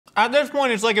At this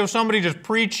point, it's like if somebody just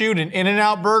pre-chewed an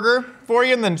In-N-Out burger for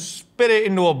you and then spit it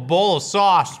into a bowl of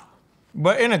sauce,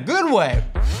 but in a good way.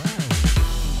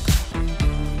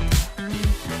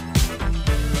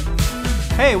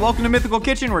 Hey, welcome to Mythical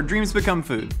Kitchen, where dreams become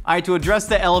food. To address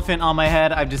the elephant on my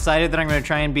head, I've decided that I'm gonna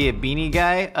try and be a beanie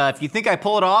guy. If you think I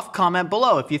pull it off, comment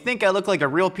below. If you think I look like a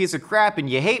real piece of crap and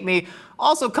you hate me,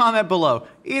 also comment below.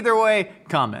 Either way,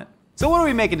 comment. So what are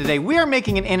we making today? We are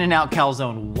making an In-N-Out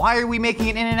calzone. Why are we making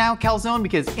an In-N-Out calzone?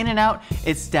 Because In-N-Out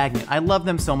is stagnant. I love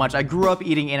them so much. I grew up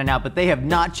eating In-N-Out, but they have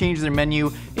not changed their menu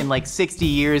in like 60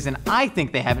 years, and I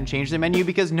think they haven't changed their menu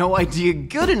because no idea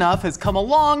good enough has come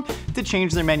along to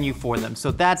change their menu for them.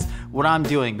 So that's what I'm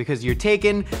doing, because you're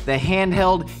taking the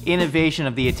handheld innovation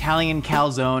of the Italian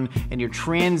calzone and you're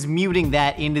transmuting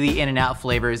that into the In-N-Out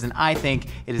flavors, and I think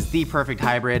it is the perfect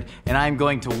hybrid, and I'm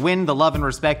going to win the love and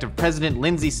respect of President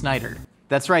Lindsay Snyder.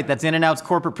 That's right, that's In-N-Out's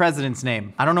corporate president's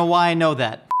name. I don't know why I know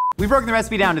that. We broke the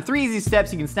recipe down to 3 easy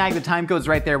steps. You can snag the time codes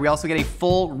right there. We also get a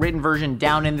full written version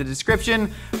down in the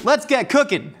description. Let's get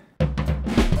cooking.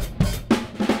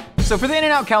 So for the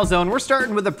In-N-Out calzone, we're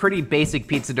starting with a pretty basic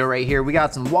pizza dough right here. We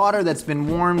got some water that's been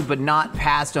warmed, but not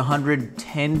past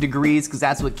 110 degrees, because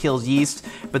that's what kills yeast.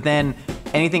 But then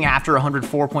anything after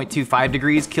 104.25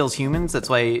 degrees kills humans. That's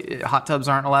why hot tubs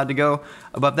aren't allowed to go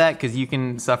above that, because you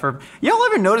can suffer. Y'all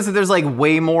ever notice that there's like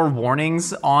way more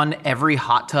warnings on every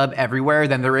hot tub everywhere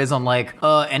than there is on like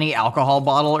any alcohol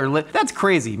bottle or lid? That's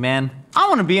crazy, man. I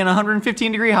wanna be in a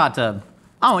 115 degree hot tub.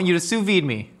 I want you to sous vide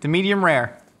me to medium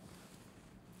rare.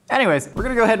 Anyways, we're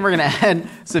gonna go ahead and we're gonna add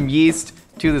some yeast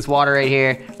to this water right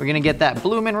here. We're gonna get that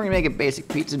blooming. We're gonna make a basic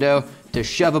pizza dough to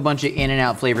shove a bunch of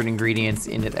In-N-Out flavored ingredients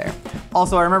into there.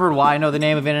 Also, I remembered why I know the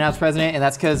name of In-N-Out's president, and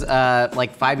that's because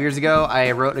like 5 years ago,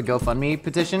 I wrote a GoFundMe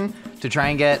petition to try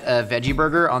and get a veggie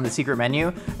burger on the secret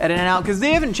menu at In-N-Out, because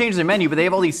they haven't changed their menu, but they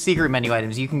have all these secret menu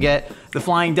items. You can get the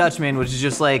Flying Dutchman, which is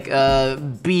just like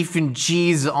beef and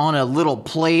cheese on a little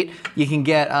plate. You can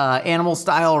get animal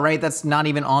style, right? That's not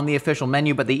even on the official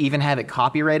menu, but they even have it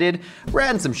copyrighted. We're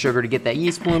adding some sugar to get that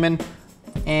yeast blooming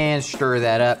and stir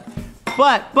that up.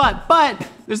 But,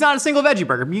 there's not a single veggie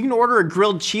burger. You can order a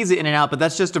grilled cheese at In-N-Out, but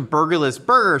that's just a burgerless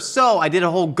burger. So I did a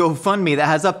whole GoFundMe that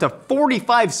has up to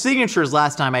 45 signatures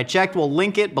last time I checked. We'll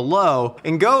link it below.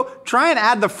 And go try and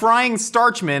add the Frying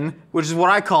Starchman, which is what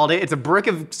I called it. It's a brick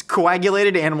of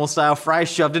coagulated animal style fries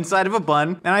shoved inside of a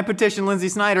bun. And I petitioned Lindsay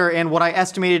Snyder and what I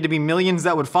estimated to be millions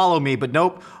that would follow me, but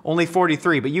nope, only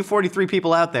 43. But you 43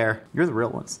 people out there, you're the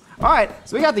real ones. All right,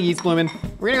 so we got the yeast blooming.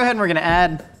 We're gonna go ahead and we're gonna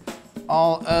add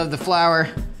all of the flour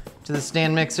to the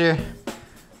stand mixer.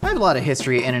 I have a lot of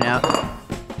history at In-N-Out.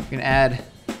 We're gonna add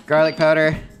garlic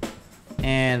powder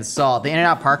and salt. The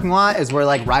In-N-Out parking lot is where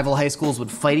like rival high schools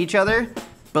would fight each other,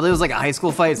 but it was like a high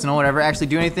school fight, so no one would ever actually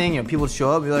do anything. You know, people would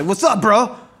show up and be like, "What's up,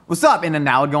 bro? What's up?" And then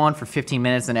that would go on for 15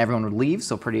 minutes and everyone would leave,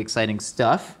 so pretty exciting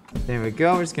stuff. There we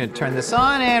go, we're just gonna turn this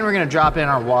on and we're gonna drop in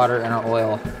our water and our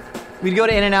oil. We'd go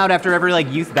to In-N-Out after every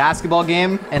like youth basketball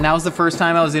game, and that was the first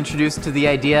time I was introduced to the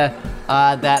idea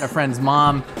that a friend's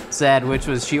mom said, which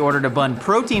was she ordered a bun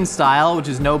protein style, which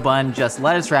is no bun, just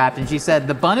lettuce wrapped, and she said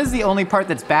the bun is the only part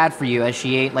that's bad for you, as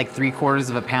she ate like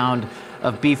 3/4 of a pound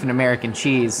of beef and American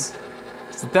cheese.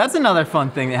 So that's another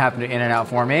fun thing that happened at In-N-Out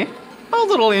for me. A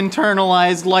little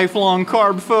internalized lifelong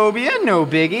carb phobia, no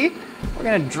biggie. We're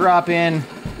gonna drop in,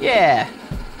 yeah,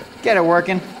 get it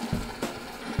working.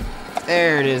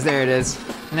 There it is, there it is.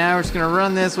 Now we're just gonna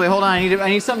run this way. Hold on, I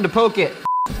need something to poke it.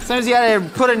 Sometimes you gotta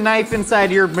put a knife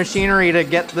inside your machinery to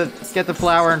get the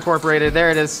flour incorporated. There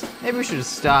it is. Maybe we should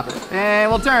just stop it. And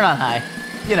we'll turn it on high.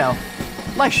 You know,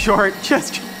 life's short,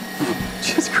 just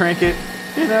crank it,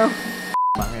 you know?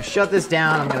 I'm gonna shut this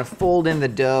down. I'm gonna fold in the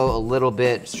dough a little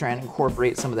bit, just trying to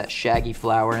incorporate some of that shaggy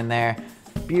flour in there.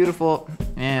 Beautiful,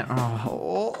 and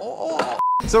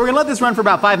So we're gonna let this run for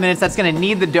about 5 minutes. That's gonna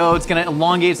knead the dough. It's gonna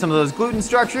elongate some of those gluten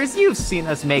structures. You've seen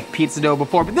us make pizza dough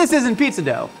before, but this isn't pizza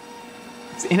dough.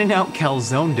 It's In-N-Out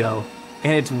calzone dough,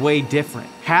 and it's way different.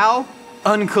 How?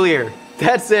 Unclear.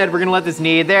 That said, we're gonna let this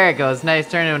knead. There it goes, nice,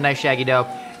 turn into a nice shaggy dough.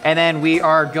 And then we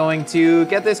are going to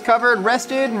get this covered,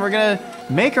 rested, and we're gonna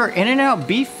make our In-N-Out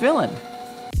beef filling.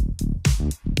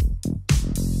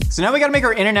 So now we gotta make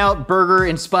our In-N-Out burger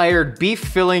inspired beef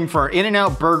filling for our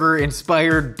In-N-Out burger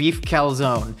inspired beef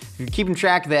calzone. If you're keeping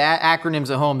track of the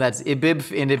acronyms at home, that's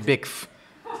IBIB and IBICF,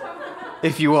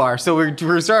 if you are. So we're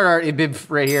gonna start our IBIB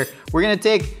right here. We're gonna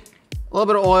take a little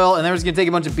bit of oil, and then we're just gonna take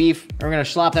a bunch of beef, and we're gonna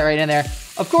slop that right in there.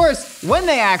 Of course, when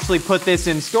they actually put this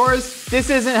in stores, this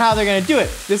isn't how they're gonna do it.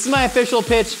 This is my official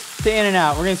pitch to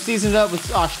In-N-Out. We're gonna season it up with,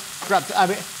 poop.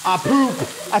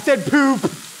 I said poop.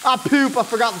 I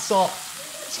forgot the salt.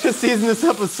 Just season this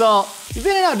up with salt. Because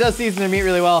In-N-Out does season their meat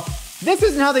really well. This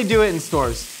isn't how they do it in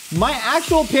stores. My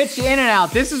actual pitch to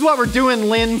In-N-Out, this is what we're doing,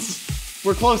 Linz.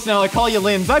 We're close now, I call you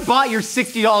Linz. I bought your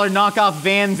 $60 knockoff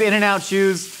Vans In-N-Out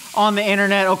shoes on the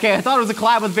internet. Okay, I thought it was a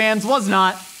collab with Vans, was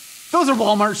not. Those are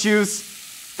Walmart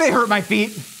shoes. They hurt my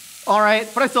feet. All right,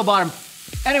 but I still bought them.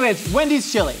 Anyways,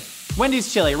 Wendy's chili.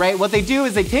 Wendy's chili, right? What they do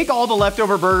is they take all the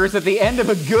leftover burgers at the end of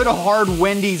a good hard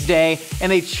Wendy's day and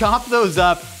they chop those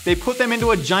up. They put them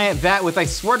into a giant vat with, I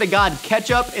swear to God,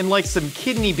 ketchup and like some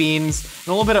kidney beans and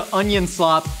a little bit of onion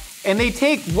slop. And they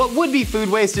take what would be food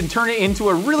waste and turn it into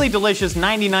a really delicious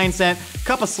 99-cent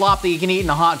cup of slop that you can eat in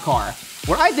a hot car.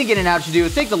 What I think In-N-Out should do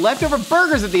is take the leftover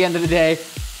burgers at the end of the day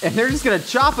and they're just gonna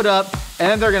chop it up and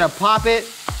then they're gonna pop it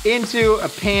into a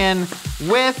pan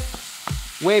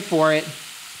with, wait for it,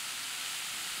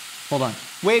 hold on,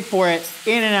 wait for it,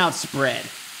 In-N-Out spread.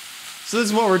 So this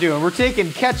is what we're doing. We're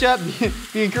taking ketchup,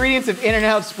 the ingredients of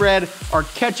In-N-Out spread are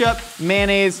ketchup,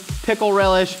 mayonnaise, pickle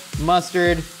relish,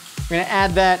 mustard. We're gonna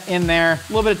add that in there. A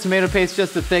little bit of tomato paste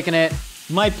just to thicken it.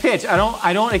 My pitch,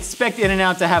 I don't expect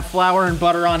In-N-Out to have flour and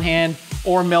butter on hand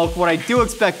or milk. What I do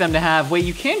expect them to have, wait,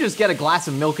 you can just get a glass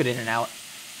of milk at In-N-Out,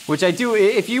 which I do.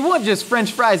 If you want just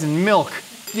French fries and milk,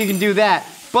 you can do that.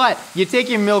 But you take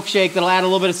your milkshake that'll add a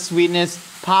little bit of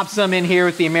sweetness, pop some in here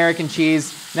with the American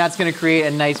cheese, and that's gonna create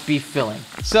a nice beef filling.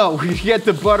 So we get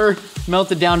the butter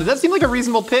melted down. Does that seem like a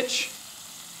reasonable pitch?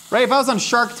 Right, if I was on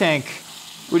Shark Tank,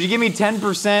 would you give me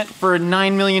 10% for a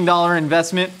 $9 million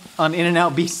investment on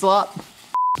In-N-Out beef slop?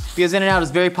 Because In-N-Out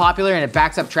is very popular and it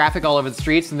backs up traffic all over the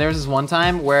streets. And there was this one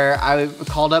time where I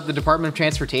called up the Department of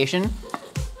Transportation.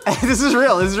 This is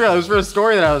real, this is real. It was for a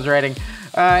story that I was writing.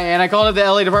 And I called up the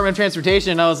LA Department of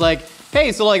Transportation and I was like,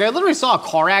 hey, so like I literally saw a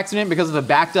car accident because of a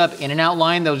backed up In-N-Out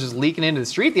line that was just leaking into the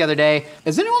street the other day.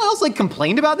 Has anyone else like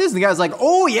complained about this? And the guy was like,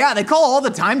 oh yeah, they call all the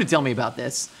time to tell me about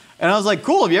this. And I was like,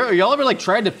 cool, have y'all ever like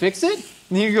tried to fix it?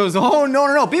 And he goes, oh,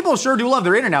 no, people sure do love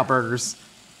their In-N-Out burgers.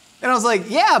 And I was like,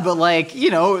 yeah, but like, you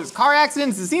know, it's car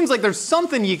accidents, it seems like there's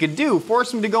something you could do.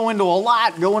 Force them to go into a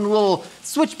lot, go into a little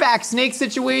switchback snake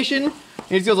situation. And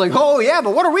he goes like, oh yeah,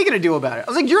 but what are we gonna do about it?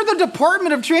 I was like, you're the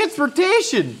Department of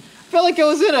Transportation. I felt like I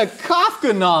was in a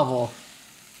Kafka novel.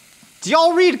 Do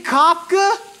y'all read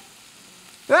Kafka?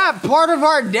 That part of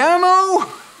our demo?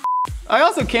 I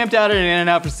also camped out at an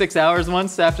In-N-Out for 6 hours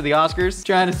once after the Oscars,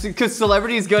 trying to see, because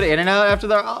celebrities go to In-N-Out after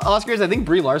the Oscars. I think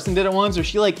Brie Larson did it once, where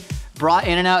she like brought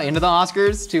In-N-Out into the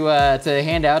Oscars to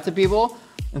hand out to people.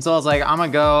 And so I was like,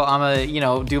 I'm gonna you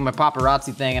know, do my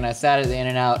paparazzi thing, and I sat at the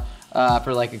In-N-Out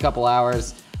for like a couple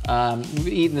hours,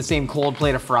 eating the same cold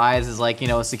plate of fries as like, you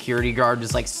know, a security guard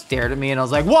just like stared at me, and I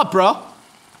was like, what, bro?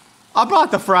 I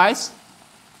brought the fries.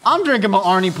 I'm drinking my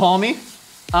Arnie Palmy.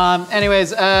 Anyways,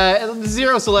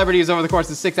 0 celebrities over the course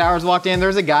of 6 hours walked in. There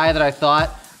was a guy that I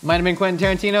thought might have been Quentin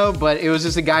Tarantino, but it was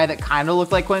just a guy that kind of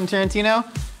looked like Quentin Tarantino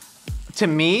to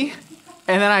me.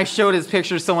 And then I showed his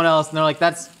picture to someone else and they're like,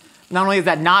 that's, not only is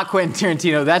that not Quentin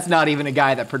Tarantino, that's not even a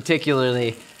guy that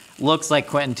particularly looks like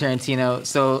Quentin Tarantino.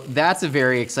 So that's a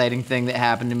very exciting thing that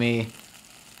happened to me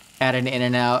at an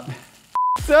In-N-Out.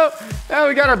 So now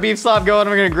we got our beef slop going.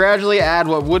 We're gonna gradually add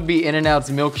what would be In-N-Out's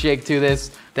milkshake to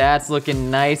this. That's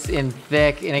looking nice and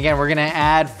thick. And again, we're gonna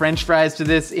add French fries to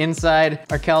this inside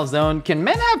our calzone. Can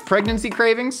men have pregnancy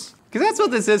cravings? Because that's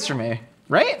what this is for me,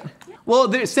 right?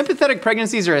 Well, sympathetic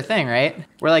pregnancies are a thing, right?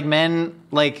 Where like men,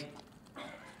 like,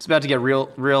 it's about to get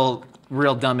real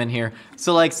dumb in here.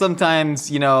 So like sometimes,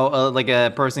 you know, like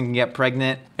a person can get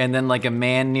pregnant and then like a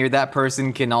man near that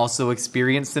person can also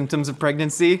experience symptoms of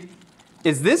pregnancy.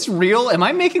 Is this real? Am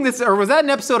I making this, or was that an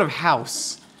episode of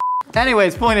House?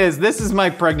 Anyways, point is, this is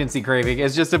my pregnancy craving.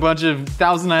 It's just a bunch of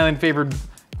Thousand Island favored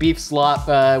beef slop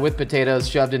with potatoes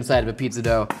shoved inside of a pizza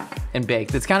dough and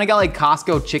baked. It's kind of got like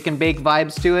Costco chicken bake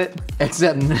vibes to it,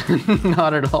 except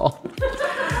not at all.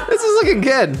 This is looking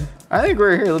good. I think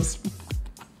we're here, let's.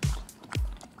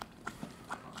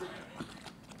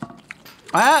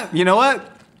 You know what?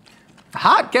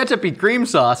 Hot ketchup-y cream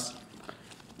sauce.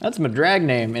 That's my drag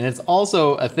name, and it's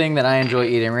also a thing that I enjoy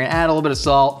eating. We're gonna add a little bit of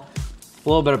salt, a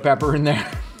little bit of pepper in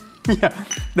there. Yeah,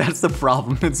 that's the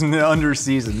problem, it's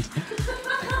under-seasoned.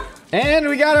 And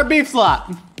we got our beef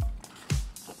slop.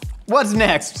 What's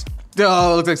next?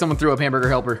 Oh, it looks like someone threw up Hamburger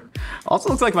Helper. Also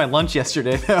looks like my lunch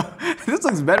yesterday, though. This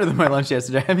looks better than my lunch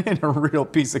yesterday. I made a real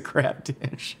piece of crap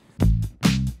dish.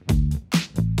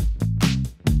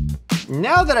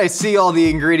 Now that I see all the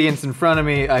ingredients in front of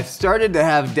me, I've started to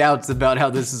have doubts about how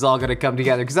this is all gonna come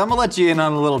together, because I'm gonna let you in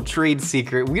on a little trade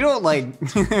secret. We don't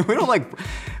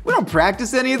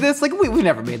practice any of this. Like, we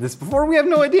never made this before. We have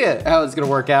no idea how it's gonna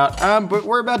work out, but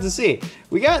we're about to see.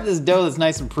 We got this dough that's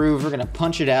nice and proved. We're gonna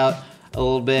punch it out a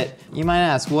little bit. You might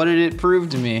ask, what did it prove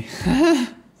to me?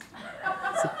 It's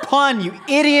a pun, you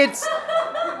idiots!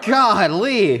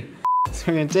 Golly.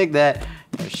 So we're gonna take that,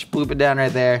 sploop it down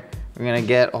right there. We're gonna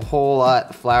get a whole lot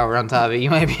of flour on top of it.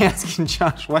 You might be asking,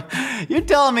 Josh, what? You're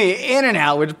telling me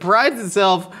In-N-Out, which prides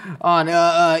itself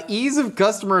on ease of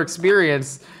customer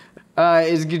experience,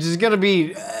 is just gonna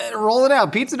be rolling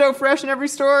out pizza dough fresh in every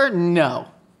store? No.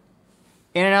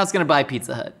 In-N-Out's gonna buy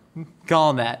Pizza Hut.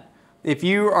 Call them that. If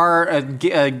you are a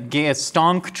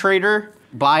stonk trader,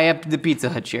 buy up the Pizza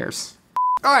Hut shares.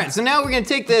 All right, so now we're gonna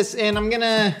take this and I'm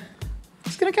gonna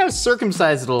kind of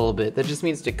circumcise it a little bit. That just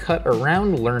means to cut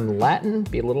around, learn Latin,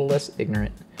 be a little less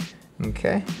ignorant.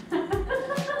 Okay.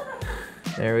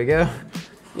 There we go.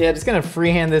 Yeah, just gonna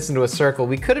freehand this into a circle.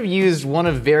 We could have used one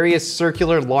of various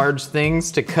circular large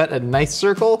things to cut a nice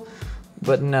circle,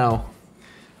 but no.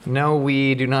 No,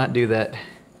 we do not do that.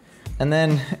 And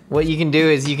then what you can do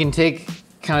is you can take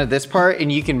kind of this part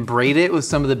and you can braid it with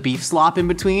some of the beef slop in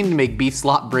between to make beef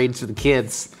slop braids for the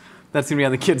kids. That's gonna be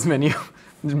on the kids' menu.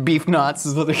 Beef knots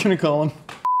is what they're gonna call them.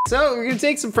 So we're gonna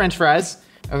take some French fries.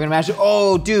 We're gonna mash it.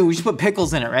 Oh, dude, we should put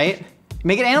pickles in it, right?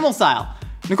 Make it animal style.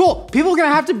 Nicole, people are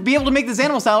gonna have to be able to make this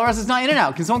animal style or else it's not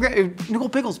In-N-Out. Can someone grab, Nicole,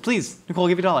 pickles, please. Nicole, I'll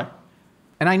give you $1.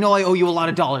 And I know I owe you a lot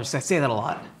of dollars. I say that a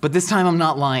lot. But this time I'm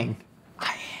not lying.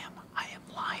 I am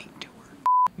lying to her.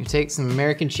 You take some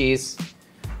American cheese.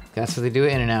 That's what they do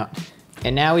at In-N-Out.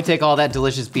 And now we take all that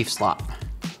delicious beef slop.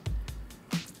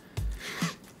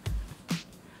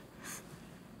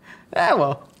 Ah,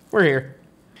 well, we're here.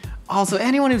 Also,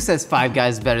 anyone who says Five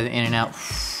Guys is better than In-N-Out,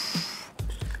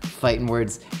 fighting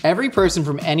words. Every person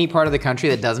from any part of the country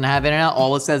that doesn't have In-N-Out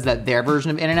always says that their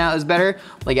version of In-N-Out is better.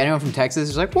 Like anyone from Texas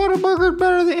is like, Whataburger is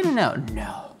better than In-N-Out.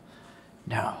 No,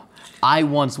 no. I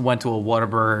once went to a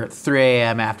Whataburger at 3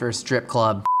 a.m. after a strip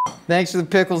club. Thanks for the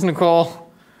pickles, Nicole.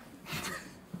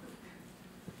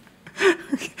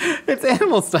 It's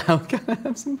animal style, gotta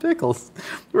have some pickles.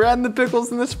 We're adding the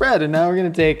pickles in the spread, and now we're gonna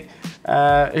take,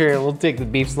 here, we'll take the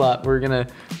beef slop. We're gonna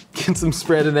get some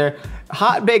spread in there.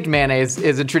 Hot baked mayonnaise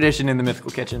is a tradition in the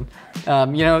Mythical kitchen.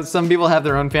 You know, some people have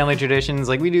their own family traditions,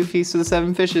 like we do Feast of the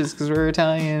Seven Fishes because we're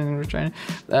Italian and we're trying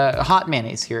to, hot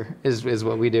mayonnaise here is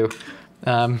what we do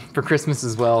for Christmas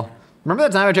as well. Remember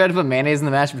that time I tried to put mayonnaise in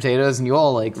the mashed potatoes and you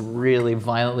all like really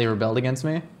violently rebelled against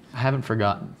me? I haven't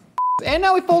forgotten. And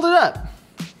now we fold it up.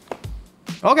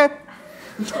 Okay.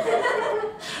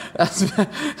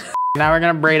 Now we're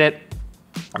gonna braid it.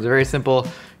 It's a very simple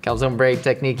calzone braid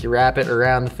technique. You wrap it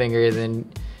around the finger,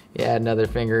 then you add another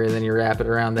finger, and then you wrap it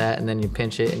around that, and then you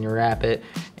pinch it and you wrap it,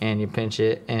 and you pinch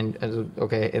it, and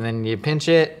okay, and then you pinch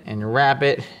it and you wrap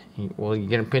it. Well, you're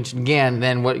gonna pinch it again,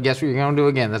 then what? Guess what you're gonna do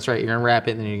again? That's right, you're gonna wrap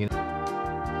it, and then you're gonna.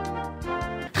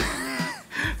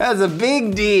 That's a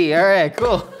big D. All right,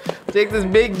 cool. Take this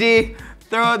big D,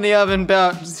 throw it in the oven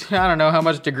about, I don't know how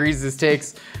much degrees this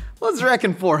takes. Let's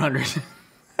reckon 400.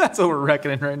 That's what we're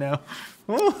reckoning right now.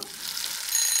 Ooh.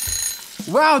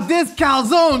 Wow, this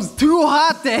calzone's too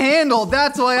hot to handle.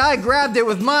 That's why I grabbed it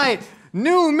with my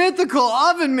new Mythical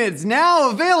oven mitts, now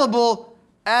available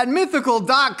at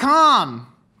mythical.com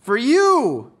for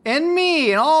you and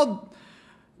me and all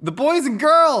the boys and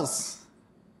girls.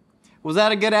 Was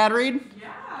that a good ad read?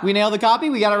 Yeah. We nailed the copy?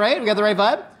 We got it right? We got the right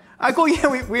vibe? All right, cool,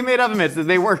 yeah, we made oven mitts.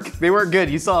 They work good.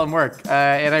 You saw them work,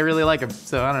 and I really like them,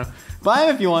 so I don't know. Buy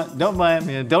them if you want, don't buy them.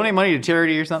 You know, donate money to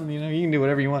charity or something, you know, you can do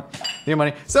whatever you want. Your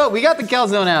money. So we got the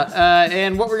calzone out,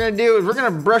 and what we're gonna do is we're gonna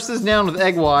brush this down with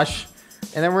egg wash,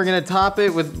 and then we're gonna top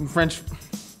it with French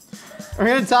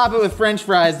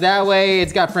fries. That way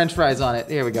it's got French fries on it.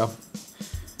 Here we go.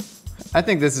 I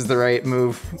think this is the right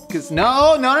move. Cause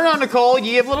no, Nicole,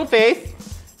 you have a little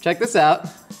faith. Check this out.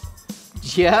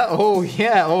 Yeah,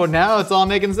 oh, now it's all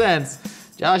making sense.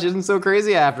 Josh isn't so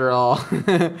crazy after all.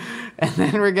 And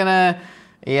then we're gonna,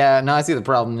 yeah, no, I see the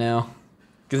problem now.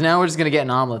 Because now we're just gonna get an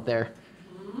omelet there.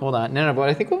 Hold on, no, but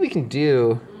I think what we can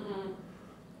do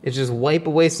is just wipe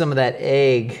away some of that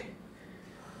egg.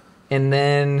 And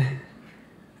then,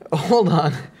 hold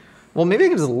on. Well, maybe I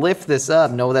can just lift this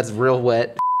up. No, that's real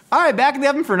wet. All right, back in the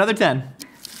oven for another 10.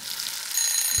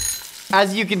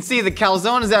 As you can see, the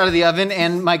calzone is out of the oven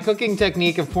and my cooking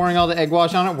technique of pouring all the egg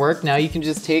wash on it worked. Now you can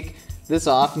just take this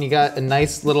off and you got a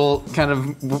nice little kind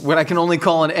of what I can only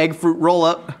call an egg fruit roll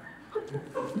up.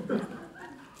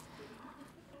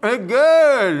 It's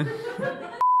good.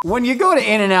 When you go to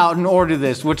In-N-Out and order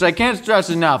this, which I can't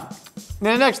stress enough, in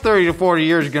the next 30 to 40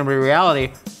 years is gonna be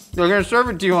reality. They're gonna serve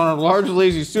it to you on a large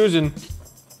lazy Susan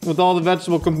with all the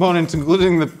vegetable components,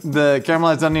 including the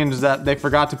caramelized onions that they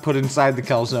forgot to put inside the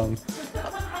calzone.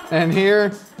 And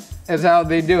here is how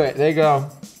they do it. They go,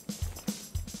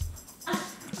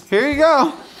 here you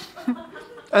go. And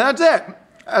that's it.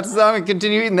 That's how we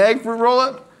continue eating the egg fruit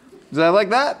roll-up. Does that like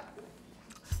that?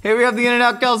 Here we have the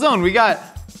In-N-Out calzone. Here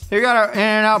we got our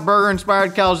In-N-Out burger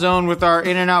inspired calzone with our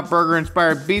In-N-Out burger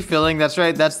inspired beef filling. That's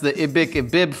right, that's the ibik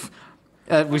ibib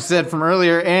we said from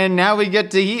earlier. And now we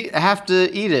get to have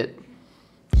to eat it.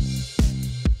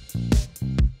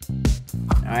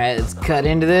 All right, let's cut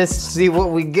into this, see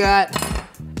what we got.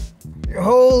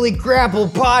 Holy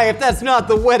crapple pie, if that's not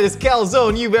the wettest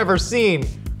calzone you've ever seen.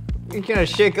 You kind of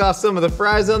shake off some of the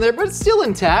fries on there, but it's still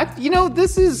intact. You know,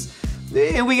 this is,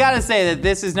 and we gotta say that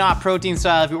this is not protein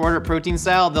style. If you order it protein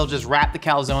style, they'll just wrap the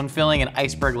calzone filling in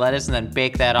iceberg lettuce and then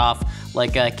bake that off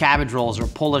like cabbage rolls or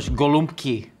Polish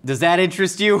golubki. Does that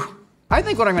interest you? I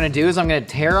think what I'm gonna do is I'm gonna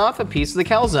tear off a piece of the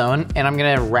calzone and I'm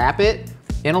gonna wrap it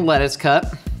in a lettuce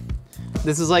cup.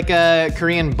 This is like a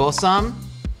Korean bossam.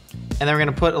 And then we're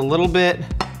gonna put a little bit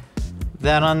of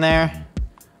that on there.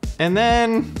 And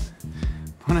then,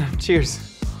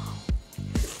 cheers.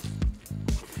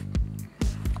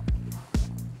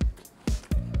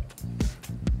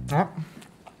 Oh.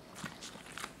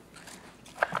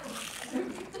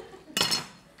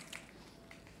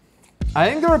 I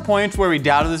think there were points where we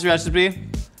doubted this recipe.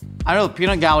 I know the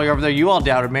peanut gallery over there, you all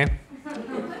doubted me.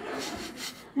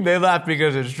 They laughed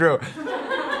because it's true.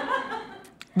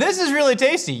 This is really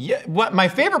tasty. What my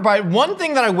favorite part, one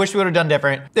thing that I wish we would have done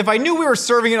different, if I knew we were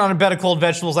serving it on a bed of cold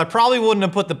vegetables, I probably wouldn't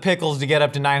have put the pickles to get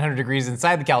up to 900 degrees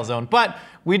inside the calzone, but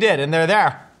we did, and they're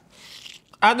there.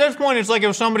 At this point, it's like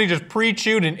if somebody just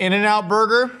pre-chewed an In-N-Out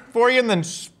burger for you and then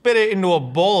spit it into a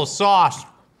bowl of sauce,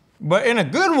 but in a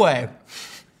good way.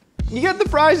 You get the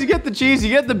fries, you get the cheese, you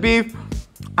get the beef.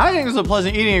 I think it's a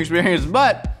pleasant eating experience,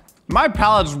 but my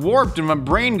palate's warped and my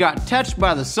brain got touched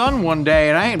by the sun one day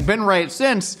and I ain't been right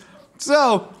since.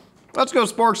 So, let's go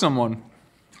spork someone.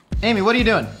 Amy, what are you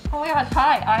doing? Oh my gosh,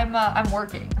 hi, I'm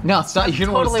working. No, stop, you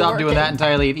don't want to stop doing that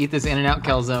entirely and eat this In-N-Out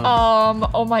calzone.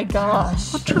 Oh my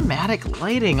gosh. What dramatic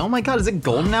lighting. Oh my God, is it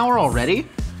golden hour already?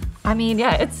 I mean,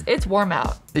 yeah, it's warm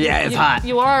out. Yeah, it's hot.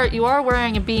 You are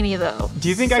wearing a beanie though. Do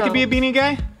you think I could be a beanie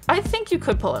guy? I think you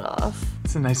could pull it off.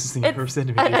 It's the nicest thing you've ever said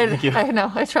to me. Thank you. I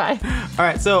know, I try. All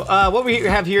right, so what we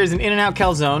have here is an In-N-Out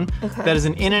calzone. Okay. That is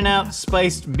an In-N-Out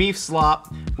spiced beef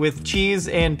slop with cheese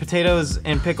and potatoes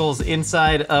and pickles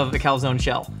inside of the calzone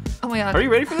shell. Oh my God. Are you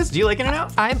ready for this? Do you like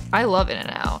In-N-Out? I love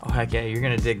In-N-Out. Oh heck yeah, you're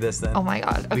gonna dig this then. Oh my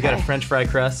God, okay. We got a French fry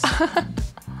crust.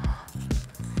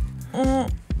 Do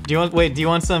you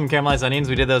want some caramelized onions?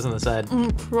 We did those on the side.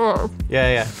 Sure.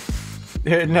 Yeah.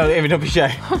 Here, no, Amy, don't be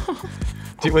shy.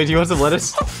 Do you want some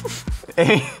lettuce?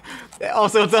 Amy,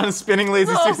 also, it's on a spinning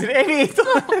lazy Susan. Amy,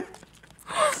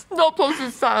 no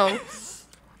posted style.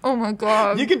 Oh my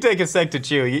God. You can take a sec to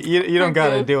chew. You don't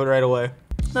gotta do it right away.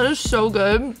 That is so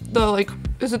good.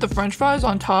 Is it the French fries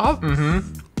on top?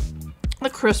 Mm-hmm. The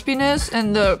crispiness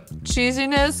and the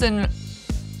cheesiness and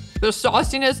the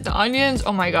sauciness, the onions.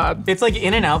 Oh my God. It's like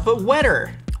In-N-Out, but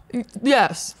wetter.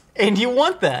 Yes. And you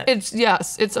want that. It's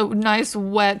a nice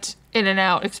wet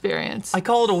In-N-Out experience. I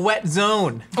call it a wet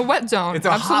zone. A wet zone. It's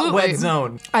a hot wet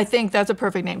zone. I think that's a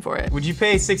perfect name for it. Would you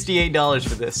pay $68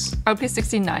 for this? I would pay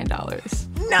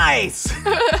 $69. Nice!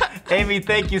 Amy,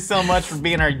 thank you so much for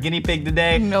being our guinea pig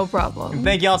today. No problem. And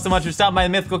thank you all so much for stopping by the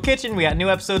Mythical Kitchen. We got new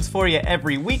episodes for you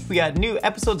every week. We got new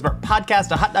episodes of our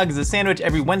podcast, A Hot Dog is a Sandwich,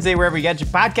 every Wednesday, wherever you get your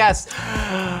podcasts.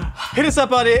 Hit us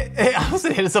up on it. I was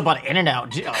gonna hit us up on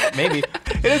In-N-Out. Maybe.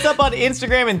 Hit us up on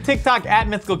Instagram and TikTok at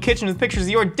Mythical Kitchen with pictures of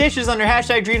your dishes under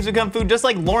hashtag Dreams Become Food, just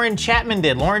like Lauren Chapman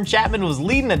did. Lauren Chapman was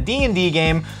leading a D&D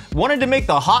game, wanted to make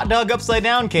the hot dog upside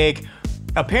down cake.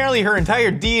 Apparently her entire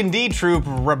D&D troop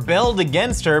rebelled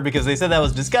against her because they said that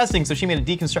was disgusting, so she made a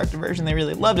deconstructed version. They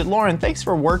really loved it. Lauren, thanks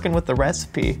for working with the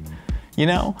recipe. You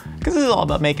know, because this is all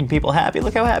about making people happy.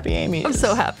 Look how happy Amy is. I'm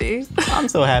so happy. I'm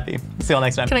so happy. See you all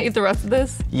next time. Can I eat the rest of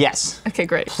this? Yes. Okay,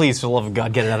 great. Please, for the love of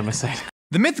God, get it out of my sight.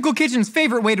 The Mythical Kitchen's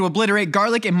favorite way to obliterate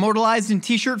garlic immortalized in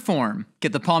t-shirt form.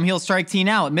 Get the Palm Heel Strike tee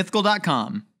now at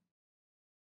mythical.com.